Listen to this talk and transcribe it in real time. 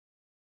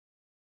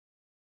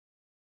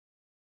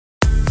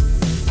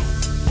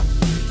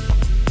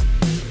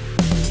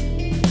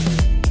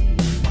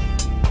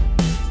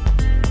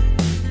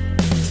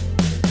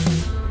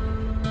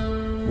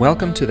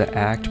Welcome to the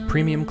ACT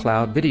Premium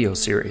Cloud video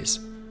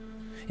series.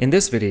 In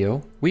this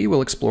video, we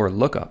will explore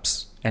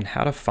lookups and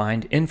how to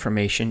find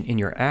information in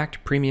your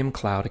ACT Premium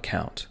Cloud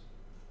account.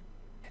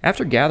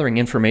 After gathering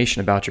information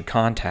about your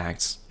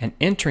contacts and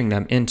entering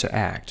them into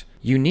ACT,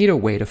 you need a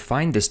way to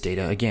find this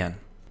data again.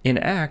 In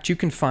ACT, you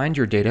can find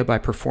your data by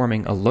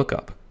performing a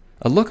lookup.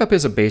 A lookup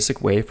is a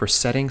basic way for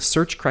setting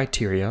search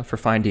criteria for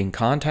finding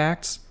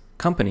contacts,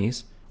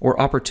 companies, or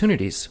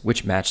opportunities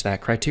which match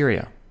that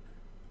criteria.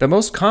 The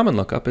most common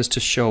lookup is to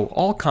show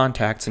all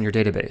contacts in your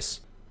database.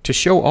 To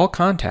show all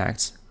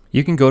contacts,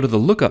 you can go to the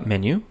Lookup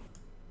menu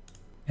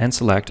and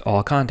select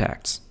All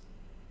Contacts,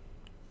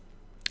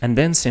 and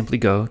then simply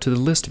go to the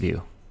List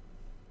view.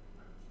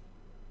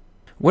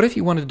 What if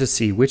you wanted to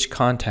see which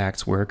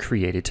contacts were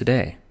created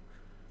today?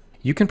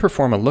 You can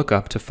perform a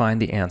lookup to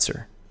find the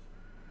answer.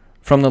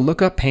 From the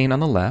Lookup pane on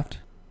the left,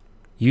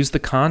 use the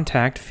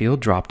Contact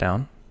field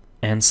dropdown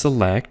and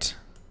select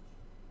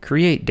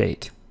Create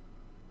Date.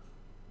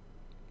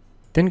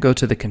 Then go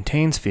to the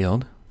Contains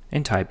field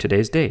and type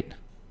today's date.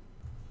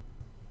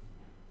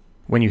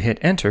 When you hit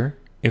Enter,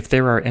 if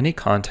there are any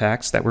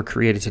contacts that were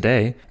created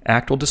today,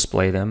 ACT will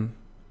display them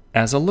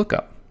as a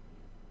lookup.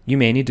 You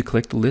may need to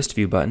click the List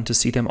View button to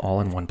see them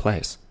all in one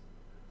place.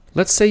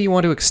 Let's say you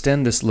want to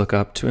extend this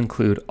lookup to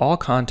include all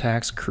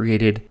contacts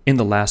created in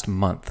the last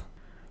month.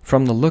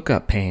 From the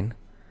Lookup pane,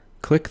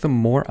 click the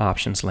More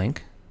Options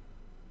link.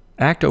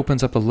 ACT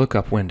opens up a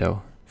lookup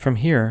window. From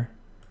here,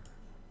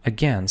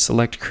 again,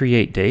 select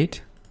Create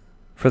Date.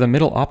 For the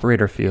middle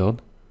operator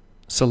field,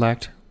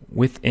 select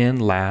Within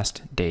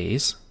Last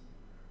Days.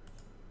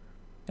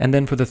 And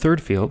then for the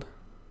third field,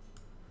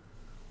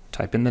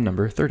 type in the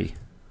number 30.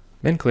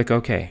 Then click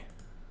OK.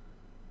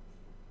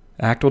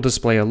 ACT will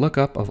display a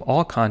lookup of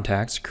all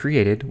contacts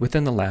created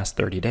within the last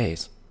 30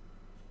 days.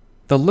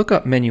 The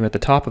Lookup menu at the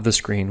top of the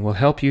screen will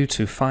help you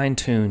to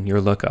fine-tune your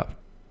lookup.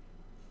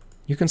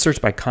 You can search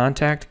by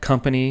contact,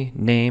 company,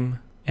 name,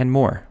 and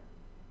more.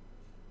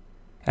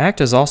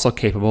 ACT is also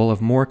capable of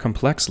more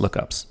complex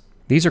lookups.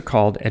 These are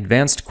called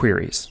advanced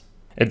queries.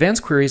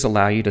 Advanced queries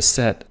allow you to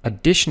set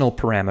additional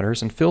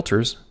parameters and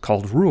filters,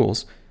 called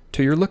rules,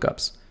 to your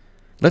lookups.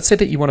 Let's say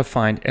that you want to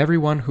find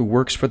everyone who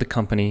works for the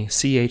company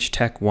CH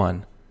Tech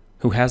 1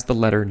 who has the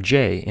letter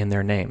J in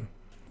their name.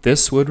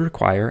 This would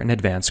require an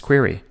advanced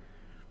query.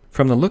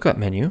 From the Lookup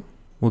menu,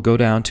 we'll go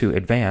down to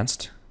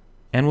Advanced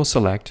and we'll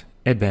select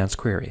Advanced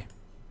Query.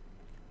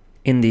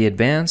 In the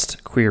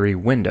Advanced Query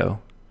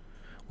window,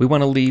 we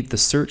want to leave the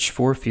Search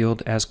For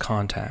field as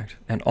Contact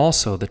and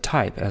also the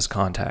type as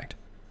Contact.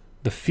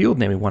 The field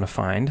name we want to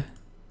find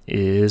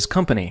is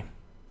Company.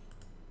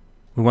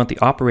 We want the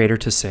operator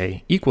to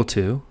say equal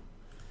to,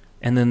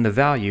 and then the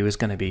value is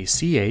going to be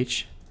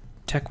CH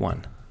Tech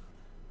 1.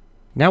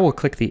 Now we'll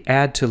click the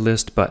Add to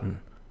List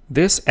button.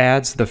 This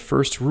adds the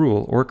first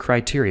rule or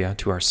criteria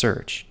to our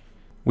search.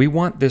 We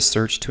want this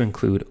search to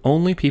include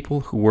only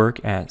people who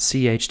work at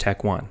CH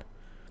Tech 1.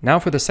 Now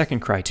for the second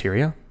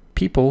criteria,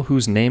 people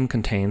whose name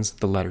contains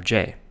the letter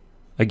J.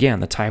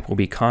 Again, the type will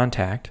be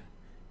Contact,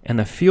 and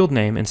the field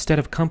name instead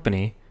of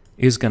Company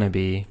is going to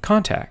be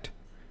Contact.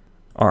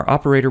 Our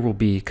operator will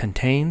be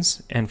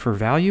Contains, and for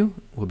value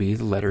will be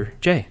the letter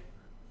J.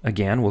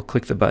 Again, we'll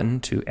click the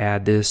button to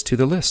add this to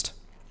the list.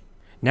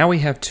 Now we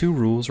have two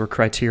rules or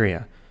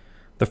criteria.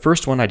 The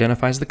first one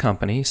identifies the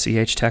company,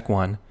 CH Tech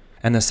 1,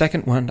 and the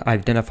second one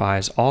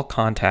identifies all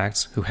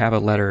contacts who have a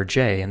letter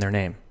J in their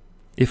name.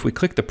 If we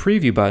click the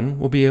Preview button,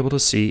 we'll be able to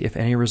see if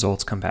any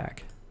results come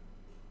back.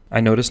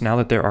 I notice now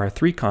that there are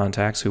 3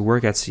 contacts who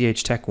work at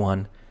CH Tech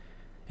 1,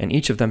 and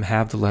each of them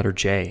have the letter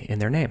J in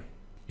their name.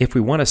 If we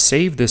want to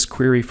save this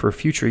query for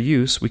future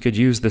use, we could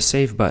use the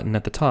Save button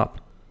at the top.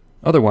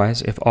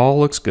 Otherwise, if all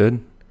looks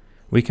good,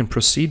 we can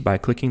proceed by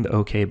clicking the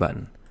OK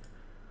button.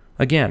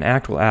 Again,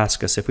 ACT will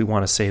ask us if we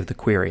want to save the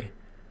query.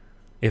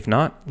 If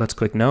not, let's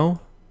click No,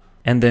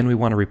 and then we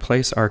want to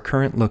replace our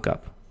current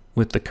lookup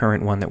with the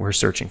current one that we're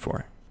searching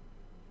for.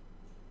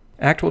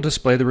 ACT will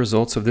display the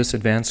results of this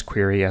advanced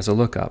query as a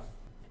lookup.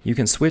 You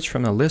can switch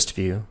from the List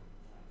view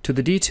to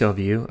the Detail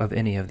view of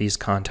any of these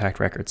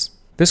contact records.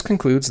 This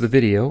concludes the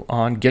video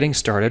on getting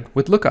started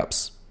with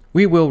lookups.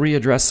 We will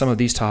readdress some of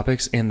these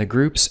topics in the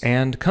Groups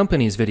and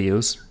Companies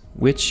videos,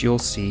 which you'll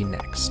see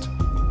next.